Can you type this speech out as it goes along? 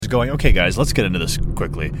going, okay, guys, let's get into this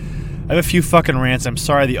quickly. I have a few fucking rants. I'm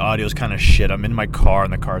sorry the audio's kind of shit. I'm in my car,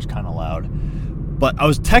 and the car's kind of loud. But I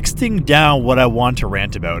was texting down what I want to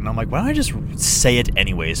rant about, and I'm like, why don't I just say it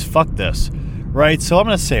anyways? Fuck this. Right? So I'm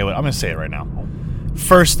going to say it right now.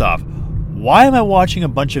 First off, why am I watching a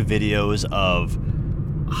bunch of videos of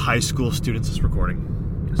high school students? This recording.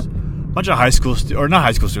 A bunch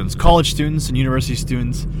of college students and university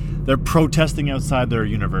students. They're protesting outside their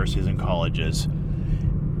universities and colleges.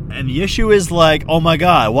 And the issue is like, oh my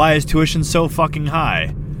god, why is tuition so fucking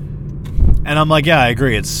high? And I'm like, yeah, I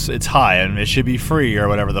agree, it's high and it should be free or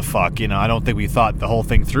whatever the fuck. You know, I don't think we thought the whole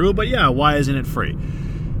thing through, but yeah, why isn't it free?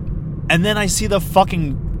 And then I see the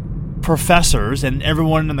fucking professors and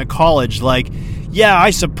everyone in the college like, yeah, I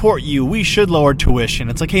support you, we should lower tuition.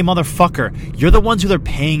 It's like, hey, motherfucker, you're the ones who they're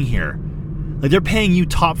paying here. Like, they're paying you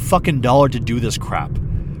top fucking dollar to do this crap,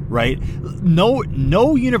 right?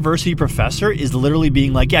 No university professor is literally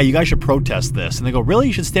being like, yeah, you guys should protest this. And they go, really?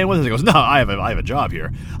 You should stand with us? He goes, no, I have a job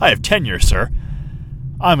here. I have tenure, sir.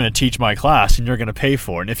 I'm going to teach my class, and you're going to pay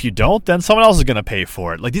for it. And if you don't, then someone else is going to pay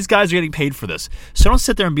for it. Like, these guys are getting paid for this. So don't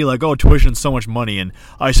sit there and be like, oh, tuition's so much money, and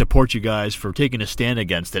I support you guys for taking a stand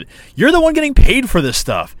against it. You're the one getting paid for this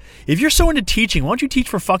stuff. If you're so into teaching, why don't you teach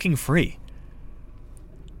for fucking free?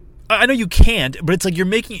 I know you can't, but it's like you're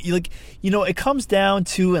making, like, you know, it comes down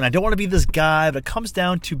to, and I don't want to be this guy, but it comes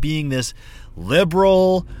down to being this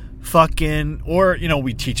liberal fucking, or, you know,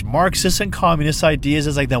 we teach Marxist and communist ideas.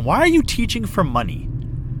 It's like, then why are you teaching for money?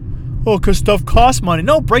 Oh, because stuff costs money.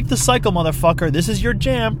 No, break the cycle, motherfucker. This is your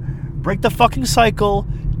jam. Break the fucking cycle.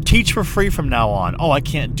 Teach for free from now on. Oh, I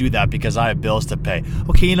can't do that because I have bills to pay.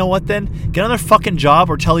 Okay, you know what then? Get another fucking job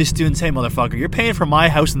or tell these students, hey, motherfucker, you're paying for my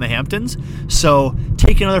house in the Hamptons, so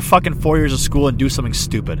take another fucking 4 years of school and do something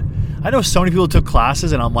stupid. I know so many people took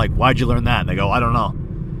classes, and I'm like, why'd you learn that? And they go, I don't know.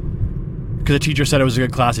 Because the teacher said it was a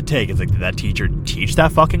good class to take. It's like, did that teacher teach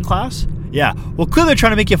that fucking class? Yeah. Well, clearly they're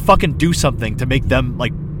trying to make you fucking do something to make them,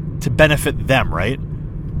 like, to benefit them, right?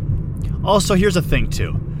 Also, here's the thing,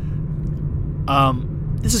 too.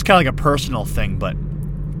 This is kind of like a personal thing, but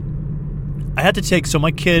I had to take, so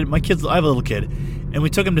my kids, I have a little kid, and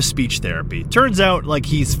we took him to speech therapy. Turns out, like,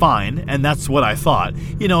 he's fine, and that's what I thought.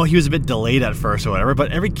 You know, he was a bit delayed at first or whatever,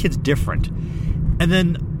 but every kid's different. And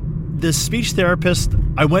then the speech therapist,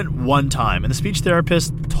 I went one time, and the speech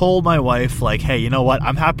therapist told my wife, like, hey, you know what,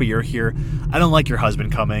 I'm happy you're here. I don't like your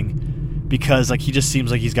husband coming because, like, he just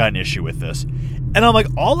seems like he's got an issue with this. And I'm like,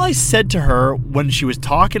 all I said to her when she was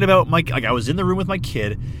talking about like, I was in the room with my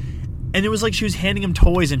kid, and it was like she was handing him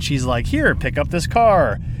toys, and she's like, here, pick up this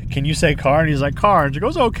car. Can you say car? And he's like, car. And she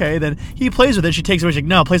goes, okay. Then he plays with it. She takes it away. She's like,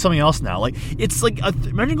 no, play something else now. Like, it's like,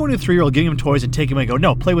 imagine going to a 3-year-old, giving him toys and taking him away and go,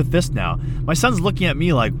 no, play with this now. My son's looking at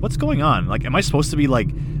me like, what's going on? Like, am I supposed to be, like,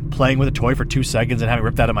 playing with a toy for 2 seconds and having it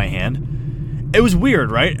ripped out of my hand? It was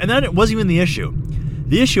weird, right? And then it wasn't even the issue.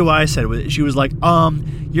 The issue I said was, she was like,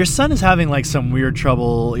 your son is having like some weird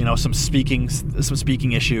trouble, you know, some speaking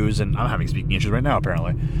issues, and I'm having speaking issues right now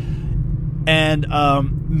apparently. And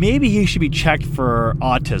maybe he should be checked for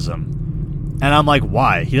autism. And I'm like,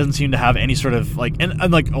 why? He doesn't seem to have any sort of like, and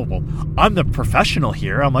I'm like, oh well, I'm the professional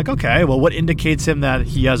here. I'm like, okay, well, what indicates him that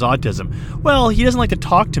he has autism? Well, he doesn't like to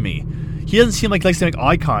talk to me. He doesn't seem like he likes to make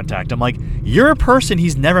eye contact. I'm like, you're a person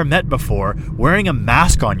he's never met before wearing a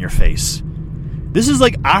mask on your face. This is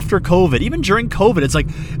like after COVID. Even during COVID, it's like,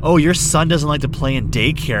 oh, your son doesn't like to play in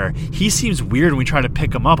daycare. He seems weird when we try to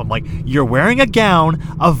pick him up. I'm like, you're wearing a gown,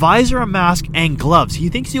 a visor, a mask, and gloves. He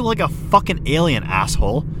thinks you look like a fucking alien,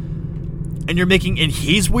 asshole. And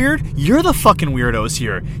he's weird? You're the fucking weirdos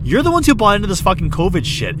here. You're the ones who bought into this fucking COVID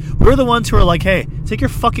shit. We're the ones who are like, hey, take your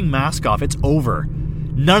fucking mask off. It's over.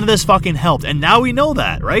 None of this fucking helped. And now we know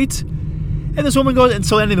that, right? And this woman goes, and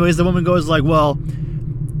so anyways, the woman goes like, well,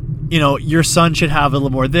 you know, your son should have a little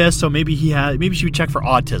more of this, so maybe she should check for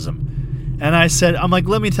autism. And I said, I'm like,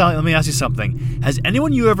 let me ask you something. Has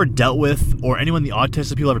anyone you ever dealt with, or anyone the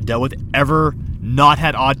autistic people ever dealt with, ever not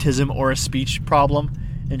had autism or a speech problem?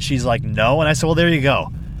 And she's like, no. And I said, well, there you go.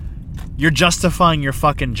 You're justifying your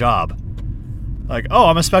fucking job. Like, oh,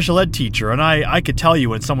 I'm a special ed teacher, and I could tell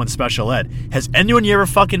you when someone's special ed. Has anyone you ever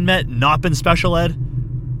fucking met not been special ed?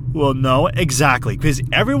 Well, no, exactly. Because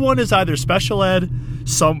everyone is either special ed,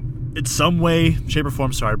 in some way, shape, or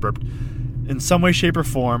form, sorry, I burped, in some way, shape, or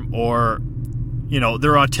form, or, you know,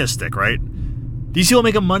 they're autistic, right? These people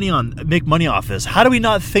make money off this. How do we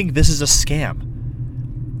not think this is a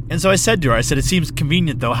scam? And so I said to her, it seems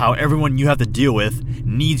convenient though how everyone you have to deal with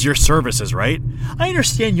needs your services, right? I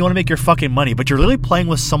understand you want to make your fucking money, but you're literally playing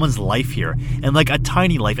with someone's life here, and like a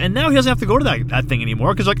tiny life. And now he doesn't have to go to that thing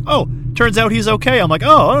anymore because like, oh, turns out he's okay. I'm like,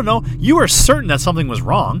 oh, I don't know. You were certain that something was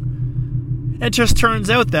wrong. It just turns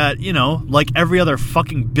out that, you know, like every other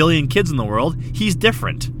fucking billion kids in the world, he's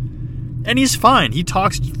different. And he's fine. He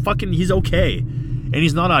talks fucking, he's okay. And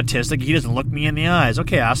he's not autistic. He doesn't look me in the eyes.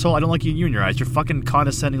 Okay, asshole, I don't like you in your eyes. You're fucking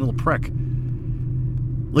condescending little prick.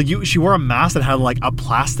 Like, she wore a mask that had, like, a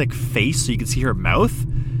plastic face so you could see her mouth.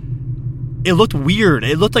 It looked weird.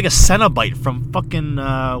 It looked like a Cenobite from fucking,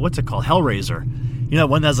 what's it called? Hellraiser. You know,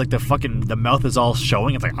 one that's, like, the mouth is all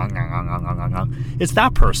showing. It's like, it's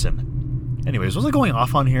that person. Anyways, what's going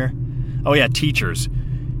off on here? Oh, yeah, teachers.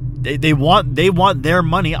 They want their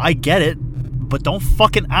money. I get it. But don't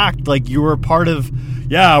fucking act like you were part of,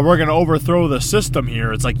 yeah, we're going to overthrow the system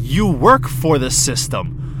here. It's like, you work for the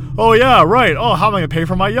system. Oh, yeah, right. Oh, how am I going to pay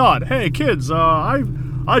for my yacht? Hey, kids,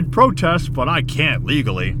 I'd protest, but I can't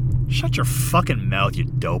legally. Shut your fucking mouth, you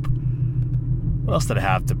dope. What else did I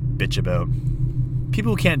have to bitch about?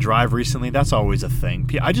 People who can't drive recently, that's always a thing.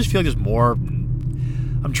 I just feel like there's more.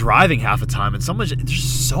 I'm driving half the time, and there's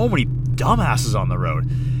so many dumbasses on the road.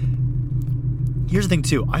 Here's the thing,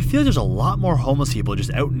 too. I feel like there's a lot more homeless people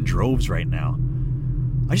just out in droves right now.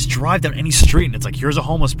 I just drive down any street, and it's like, here's a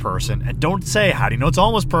homeless person. And don't say, how do you know it's a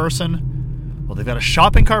homeless person? Well, they've got a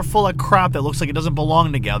shopping cart full of crap that looks like it doesn't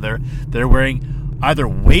belong together. They're wearing either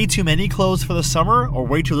way too many clothes for the summer or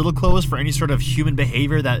way too little clothes for any sort of human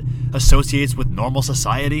behavior that associates with normal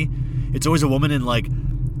society. It's always a woman in, like,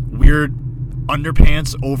 weird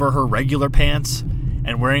underpants over her regular pants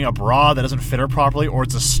and wearing a bra that doesn't fit her properly, or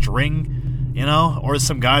it's a string. You know, or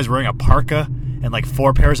some guy's wearing a parka and like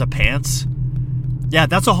 4 pairs of pants. Yeah,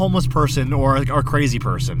 that's a homeless person or a crazy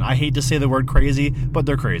person. I hate to say the word crazy, but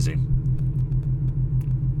they're crazy.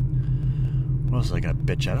 What else was I gonna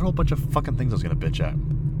bitch at? I had a whole bunch of fucking things I was gonna bitch at.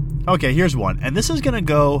 Okay, here's one. And this is gonna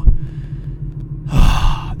go.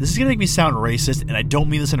 This is gonna make me sound racist, and I don't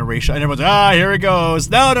mean this in a racial. And everyone's here it goes.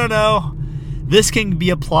 No. This can be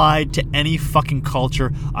applied to any fucking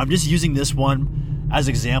culture. I'm just using this one as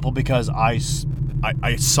example because I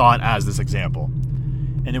saw it as this example.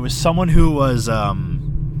 And it was someone who was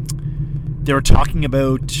they were talking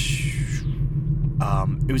about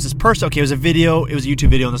it was this person. Okay, it was a video, it was a YouTube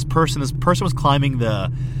video, and this person was climbing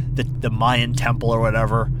the Mayan temple or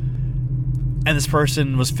whatever. And this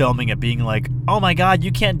person was filming it, being like, "Oh my god,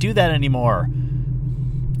 you can't do that anymore."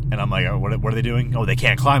 And I'm like, what are they doing? Oh, they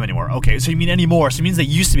can't climb anymore. Okay, so you mean anymore. So it means they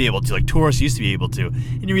used to be able to. Like, tourists used to be able to.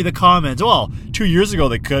 And you read the comments, well, 2 years ago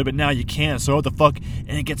they could, but now you can't. So what the fuck?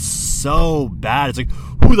 And it gets so bad. It's like,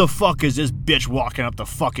 who the fuck is this bitch walking up the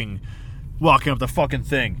fucking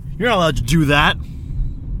thing? You're not allowed to do that.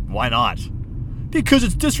 Why not? Because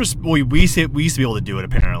it's disrespectful. Well, we used to be able to do it,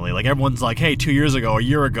 apparently. Like, everyone's like, hey, 2 years ago, a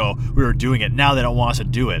year ago, we were doing it. Now they don't want us to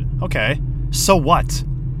do it. Okay, so what?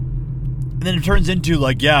 And then it turns into,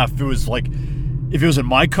 like, yeah, if it was in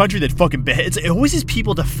my country, they'd fucking it's always these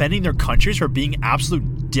people defending their countries for being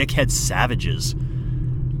absolute dickhead savages.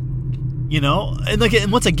 You know? And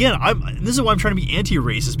once again, this is why I'm trying to be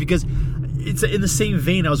anti-racist, because it's in the same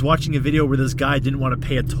vein. I was watching a video where this guy didn't want to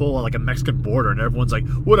pay a toll on, like, a Mexican border, and everyone's like,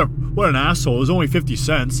 what an asshole, it was only 50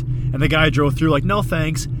 cents. And the guy drove through like, no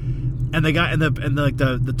thanks. And the guy and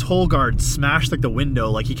the toll guard smashed like the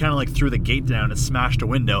window, like he kind of like threw the gate down and smashed a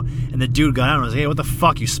window. And the dude got out and was like, "Hey, what the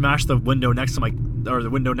fuck? You smashed the window next to my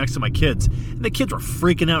kids." And the kids were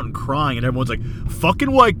freaking out and crying, and everyone's like,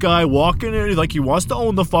 "Fucking white guy walking in, like he wants to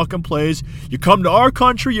own the fucking place. You come to our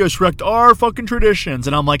country, you respect our fucking traditions."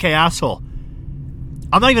 And I'm like, "Hey, asshole,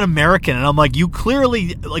 I'm not even American." And I'm like, "You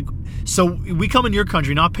clearly like." So we come in your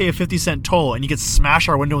country, not pay a 50-cent toll, and you can smash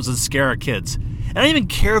our windows and scare our kids. And I don't even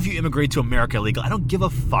care if you immigrate to America illegal. I don't give a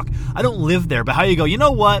fuck. I don't live there. But how you go, you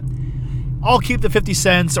know what? I'll keep the 50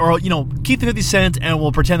 cents, or, you know, keep the 50 cents and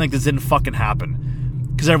we'll pretend like this didn't fucking happen.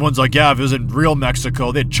 Because everyone's like, yeah, if it was in real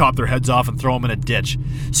Mexico, they'd chop their heads off and throw them in a ditch.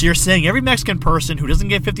 So you're saying every Mexican person who doesn't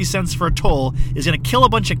get 50 cents for a toll is going to kill a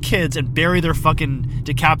bunch of kids and bury their fucking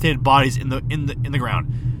decapitated bodies in the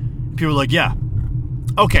ground. People are like, yeah.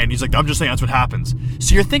 Okay, and he's like, I'm just saying that's what happens.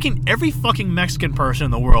 So you're thinking every fucking Mexican person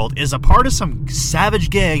in the world is a part of some savage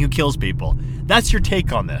gang who kills people. That's your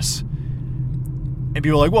take on this. And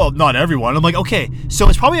people are like, well, not everyone. I'm like, okay, so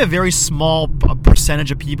it's probably a very small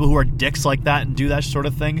percentage of people who are dicks like that and do that sort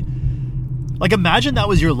of thing. Like, imagine that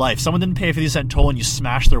was your life. Someone didn't pay a 50-cent toll and you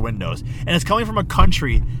smashed their windows. And it's coming from a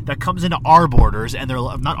country that comes into our borders, and they're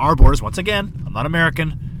not our borders. Once again, I'm not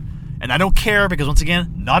American. And I don't care because, once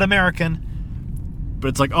again, not American. But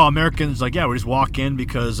it's like, oh, Americans, like, yeah, we just walk in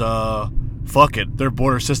because, fuck it, their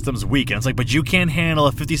border system's weak. And it's like, but you can't handle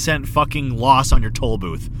a 50-cent fucking loss on your toll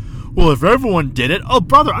booth. Well, if everyone did it, oh,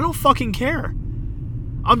 brother, I don't fucking care.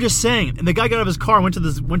 I'm just saying. And the guy got out of his car and went to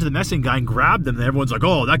the Mexican guy and grabbed him. And everyone's like,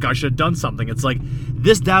 oh, that guy should have done something. It's like,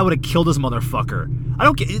 this dad would have killed this motherfucker. I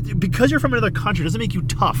don't get, because you're from another country doesn't make you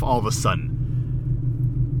tough all of a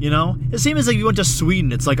sudden. You know? It seems like you went to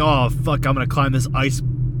Sweden. It's like, oh, fuck, I'm going to climb this ice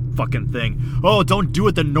fucking thing. Oh, don't do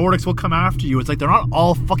it. The Nordics will come after you. It's like, they're not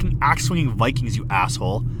all fucking axe-swinging Vikings, you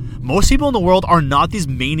asshole. Most people in the world are not these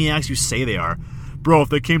maniacs you say they are. Bro, if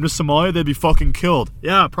they came to Somalia, they'd be fucking killed.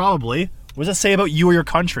 Yeah, probably. What does that say about you or your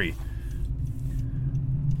country?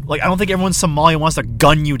 Like, I don't think everyone in Somalia wants to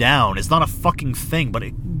gun you down. It's not a fucking thing, but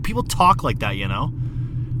people talk like that, you know?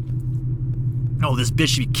 Oh, this bitch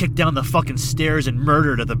should be kicked down the fucking stairs and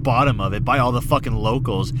murdered at the bottom of it by all the fucking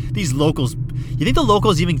locals. These locals... You think the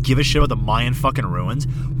locals even give a shit about the Mayan fucking ruins?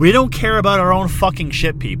 We don't care about our own fucking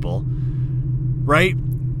shit, people. Right?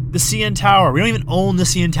 The CN Tower. We don't even own the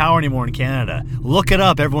CN Tower anymore in Canada. Look it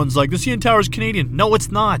up. Everyone's like, the CN Tower's Canadian. No, it's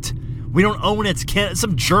not. We don't own it.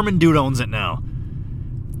 Some German dude owns it now.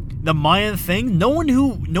 The Mayan thing, no one,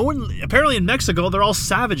 apparently in Mexico, they're all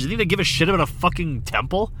savage. They need to give a shit about a fucking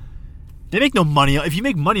temple. They make no money. If you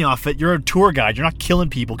make money off it, you're a tour guide. You're not killing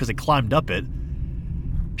people because they climbed up it.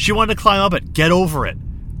 She wanted to climb up it. Get over it.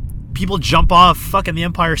 People jump off fucking the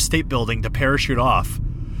Empire State Building to parachute off.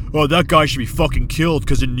 Oh, that guy should be fucking killed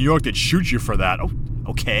because in New York they'd shoot you for that. Oh,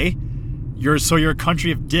 okay. You're a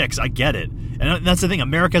country of dicks. I get it. And that's the thing.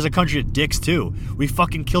 America's a country of dicks too. We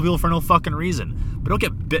fucking kill people for no fucking reason. But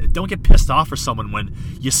don't get pissed off for someone when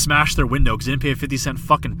you smash their window because they didn't pay a 50-cent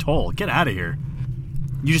fucking toll. Get out of here.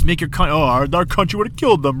 You just make your country. Oh, our country would have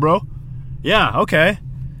killed them, bro. Yeah, okay.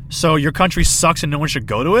 So your country sucks and no one should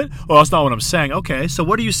go to it? Oh, that's not what I'm saying. Okay, so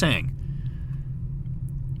what are you saying?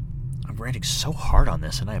 I'm ranting so hard on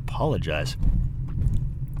this, and I apologize.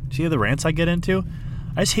 See the rants I get into?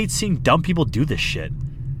 I just hate seeing dumb people do this shit.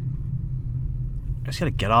 I just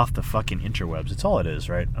gotta get off the fucking interwebs. It's all it is,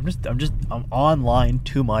 right? I'm online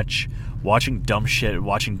too much, watching dumb shit,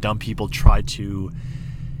 watching dumb people try to,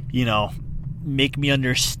 you know, make me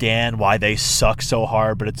understand why they suck so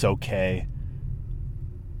hard, but it's okay.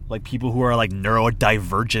 Like people who are like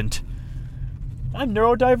neurodivergent. I'm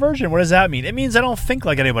neurodivergent. What does that mean? It means I don't think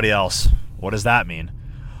like anybody else. What does that mean?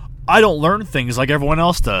 I don't learn things like everyone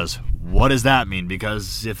else does. What does that mean?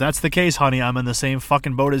 Because if that's the case, honey, I'm in the same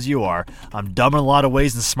fucking boat as you are. I'm dumb in a lot of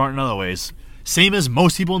ways and smart in other ways. Same as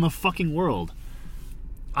most people in the fucking world.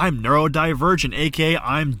 I'm neurodivergent, aka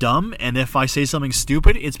I'm dumb, and if I say something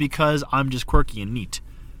stupid, it's because I'm just quirky and neat.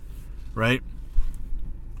 Right?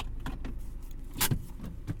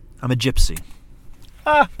 I'm a gypsy.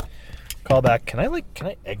 Call back. Can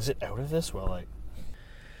I exit out of this while I...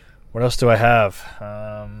 What else do I have?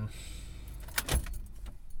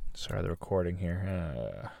 Sorry, the recording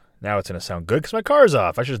here. Now it's going to sound good because my car's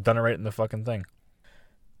off. I should have done it right in the fucking thing.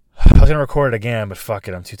 I was going to record it again, but fuck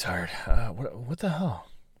it. I'm too tired. What the hell?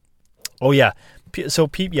 Oh, yeah. So,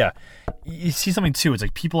 yeah. You see something, too. It's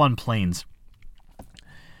like people on planes.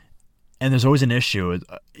 And there's always an issue.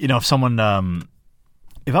 You know, if someone...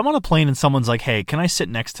 if I'm on a plane and someone's like, hey, can I sit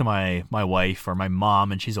next to my wife or my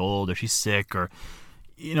mom and she's old or she's sick or...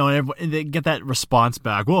 You know, and they get that response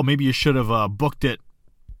back. Well, maybe you should have booked it,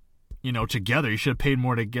 you know, together. You should have paid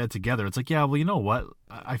more to get it together. It's like, yeah, well, you know what?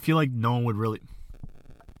 I feel like no one would really...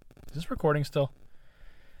 Is this recording still?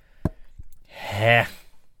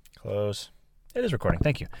 Close. It is recording.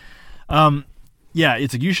 Thank you. Yeah,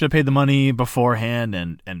 it's like you should have paid the money beforehand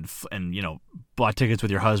and you know, bought tickets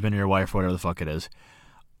with your husband or your wife or whatever the fuck it is.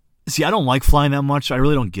 See, I don't like flying that much. I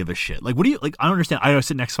really don't give a shit. Like, what do you... Like, I don't understand. I gotta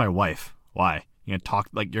sit next to my wife. Why? You're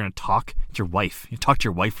gonna talk to your wife. You talk to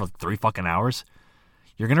your wife for 3 fucking hours.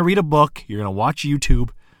 You're gonna read a book. You're gonna watch YouTube,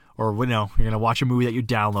 or you know, you're gonna watch a movie that you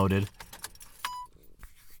downloaded,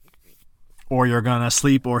 or you're gonna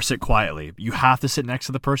sleep or sit quietly. You have to sit next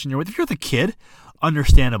to the person you're with. If you're with a kid,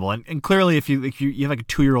 understandable. And clearly, if you have like a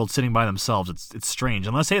 2-year-old sitting by themselves, it's strange.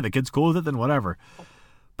 Unless hey, the kid's cool with it, then whatever.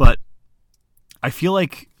 But I feel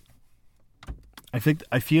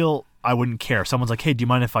I wouldn't care. Someone's like, hey, do you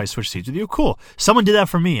mind if I switch seats with you? Cool. Someone did that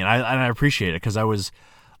for me, and I appreciate it because I was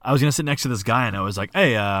going to sit next to this guy, and I was like,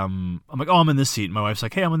 hey, I'm like, oh, I'm in this seat. And my wife's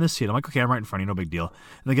like, hey, I'm in this seat. I'm like, okay, I'm right in front of you, no big deal.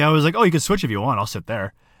 And the guy was like, oh, you can switch if you want. I'll sit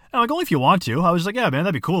there. And I'm like, only if you want to. I was like, yeah, man,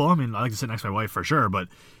 that'd be cool. I mean, I like to sit next to my wife for sure, but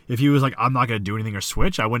if he was like, I'm not going to do anything or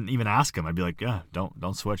switch, I wouldn't even ask him. I'd be like, yeah,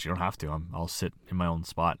 don't switch. You don't have to. I'll sit in my own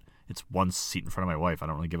spot. It's one seat in front of my wife. I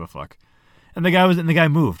don't really give a fuck. And the guy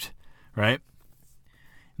moved, right?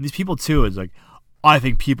 And these people too, it's like, I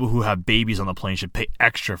think people who have babies on the plane should pay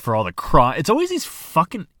extra for all the cry. It's always these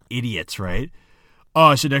fucking idiots, right? Oh,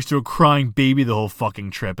 I sit next to a crying baby the whole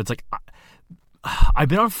fucking trip. It's like, I've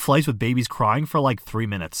been on flights with babies crying for like 3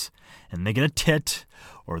 minutes, and they get a tit,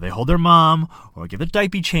 or they hold their mom, or give their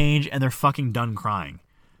diaper change, and they're fucking done crying.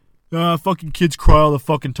 Fucking kids cry all the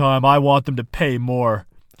fucking time. I want them to pay more.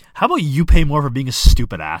 How about you pay more for being a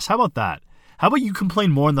stupid ass? How about that? How about you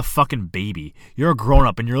complain more than the fucking baby? You're a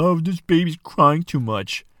grown-up and you're like, oh, this baby's crying too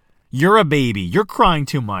much. You're a baby. You're crying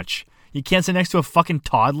too much. You can't sit next to a fucking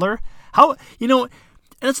toddler? How, and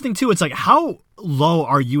that's the thing too. It's like, how low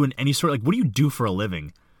are you in any sort, like, what do you do for a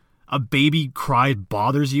living? A baby cry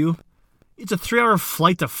bothers you? It's a 3-hour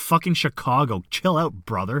flight to fucking Chicago. Chill out,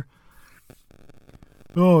 brother.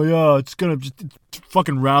 Oh, yeah, it's gonna just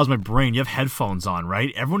fucking rouse my brain. You have headphones on,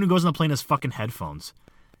 right? Everyone who goes on the plane has fucking headphones.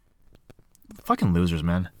 Fucking losers,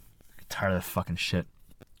 man. I'm tired of that fucking shit.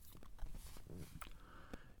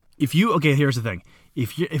 Okay, here's the thing.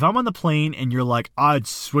 If I'm on the plane and you're like, I'd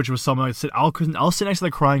switch with someone, I'll sit next to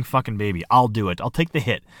the crying fucking baby. I'll do it. I'll take the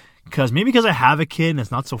hit. Maybe because I have a kid and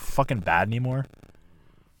it's not so fucking bad anymore.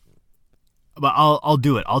 But I'll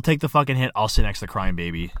do it. I'll take the fucking hit. I'll sit next to the crying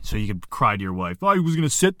baby so you can cry to your wife. I was going to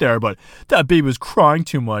sit there, but that baby was crying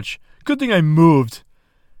too much. Good thing I moved.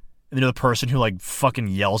 And then the person who like fucking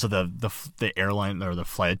yells at the airline or the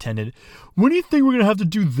flight attendant, when do you think we're going to have to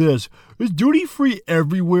do this? Is duty free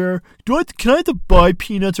everywhere? Can I have to buy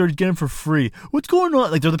peanuts or get them for free? What's going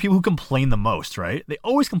on? Like, they're the people who complain the most, right? They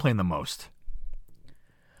always complain the most.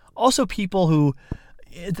 Also, people who,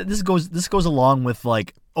 this goes along with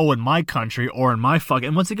like, oh, in my country or in my fucking,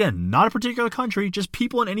 and once again, not a particular country, just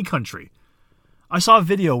people in any country. I saw a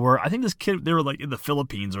video where I think this kid, they were like in the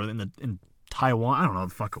Philippines or in Taiwan, I don't know what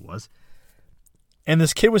the fuck it was. And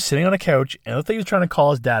this kid was sitting on a couch, and it looked like he was trying to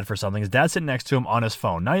call his dad for something. His dad's sitting next to him on his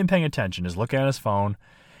phone, not even paying attention, just looking at his phone.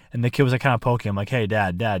 And the kid was like kind of poking him, like, hey,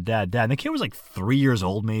 dad. And the kid was like 3 years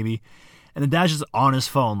old, maybe. And the dad's just on his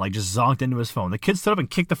phone, like just zonked into his phone. The kid stood up and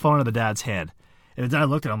kicked the phone out of the dad's hand. And the dad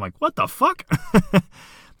looked at him like, what the fuck?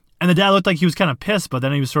 And the dad looked like he was kind of pissed, but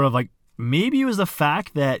then he was sort of like, maybe it was the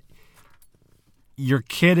fact that your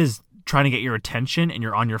kid is trying to get your attention and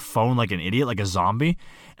you're on your phone like an idiot, like a zombie.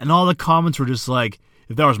 And all the comments were just like,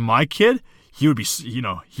 if that was my kid, he would be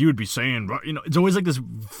saying, it's always like this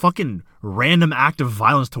fucking random act of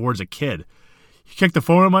violence towards a kid. He kicked the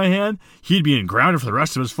phone in my hand, he'd be grounded for the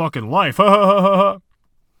rest of his fucking life.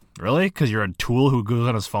 Really? Because you're a tool who goes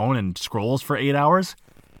on his phone and scrolls for 8 hours?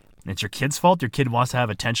 It's your kid's fault? Your kid wants to have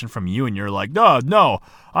attention from you and you're like, no,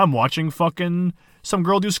 I'm watching fucking some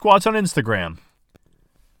girl do squats on Instagram.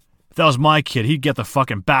 If that was my kid, he'd get the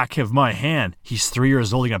fucking back of my hand. He's 3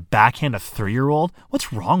 years old, he got backhand a 3-year-old?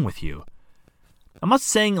 What's wrong with you? I'm not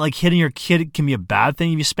saying like hitting your kid can be a bad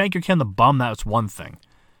thing. If you spank your kid on the bum, that's one thing.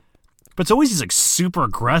 But it's always these like super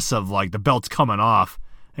aggressive, like the belt's coming off.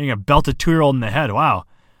 And you're gonna belt a 2-year-old in the head. Wow.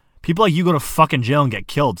 People like you go to fucking jail and get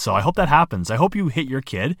killed, so I hope that happens. I hope you hit your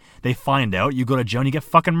kid, they find out, you go to jail and you get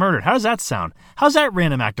fucking murdered. How does that sound? How's that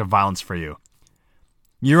random act of violence for you?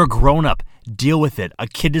 You're a grown-up. Deal with it. A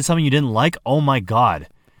kid did something you didn't like? Oh my god.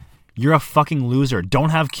 You're a fucking loser. Don't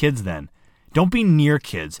have kids then. Don't be near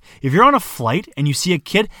kids. If you're on a flight and you see a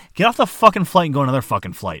kid, get off the fucking flight and go on another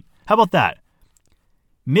fucking flight. How about that?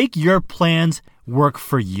 Make your plans work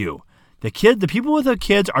for you. The people with the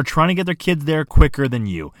kids are trying to get their kids there quicker than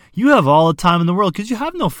you. You have all the time in the world because you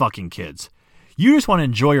have no fucking kids. You just want to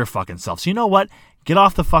enjoy your fucking self. So you know what? Get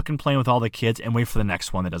off the fucking plane with all the kids and wait for the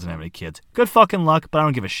next one that doesn't have any kids. Good fucking luck, but I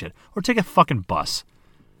don't give a shit. Or take a fucking bus.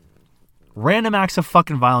 Random acts of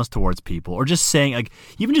fucking violence towards people. Or just saying, like,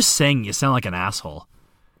 even just saying you sound like an asshole.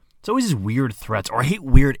 It's always these weird threats. Or I hate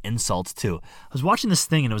weird insults, too. I was watching this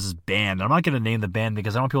thing and it was this band. I'm not going to name the band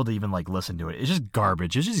because I don't want people to even, like, listen to it. It's just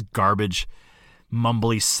garbage. It's just garbage,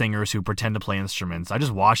 mumbly singers who pretend to play instruments. I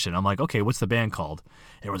just watched it and I'm like, okay, what's the band called?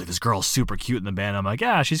 And it was like, this girl's super cute in the band. I'm like,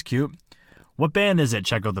 yeah, she's cute. What band is it?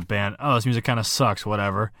 Check out the band. Oh, this music kind of sucks.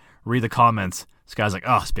 Whatever. Read the comments. This guy's like,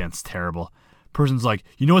 oh, this band's terrible. Person's like,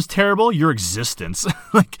 you know what's terrible? Your existence.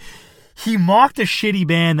 Like, he mocked a shitty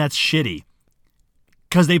band that's shitty.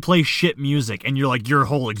 Because they play shit music. And you're like, your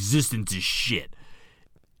whole existence is shit.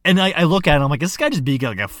 And I look at it and I'm like, this guy just being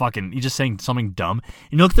like a fucking, he's just saying something dumb.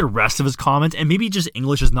 And you look at the rest of his comments, and maybe just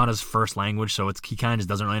English is not his first language, so he kind of just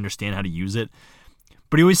doesn't really understand how to use it.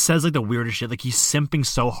 But he always says like the weirdest shit. Like he's simping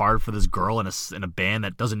so hard for this girl in a band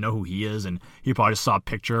that doesn't know who he is, and he probably just saw a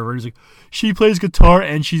picture of her. He's like, she plays guitar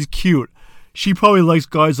and she's cute. She probably likes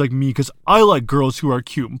guys like me because I like girls who are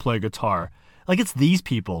cute and play guitar. Like, it's these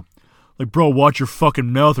people. Like, bro, watch your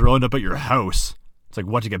fucking mouth or I'll end up at your house. It's like,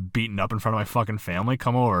 what, to get beaten up in front of my fucking family?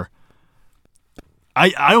 Come over.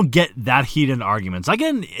 I don't get that heated in arguments. I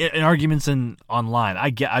get in arguments online.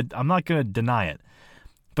 I'm not gonna deny it,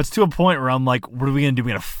 but it's to a point where I'm like, what are we gonna do? We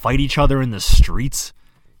gonna fight each other in the streets?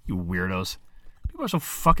 You weirdos. People are so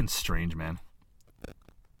fucking strange, man.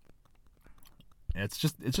 It's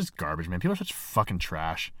just garbage, man. People are such fucking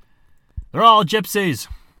trash. They're all gypsies.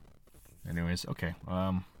 Anyways, okay.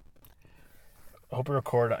 I hope I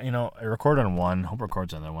record. I recorded on one. Hope it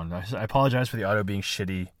records on that one. I apologize for the audio being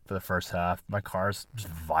shitty for the first half. My car just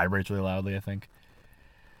vibrates really loudly, I think.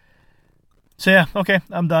 So yeah, okay,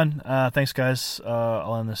 I'm done. Thanks, guys.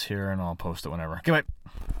 I'll end this here and I'll post it whenever. Okay, bye.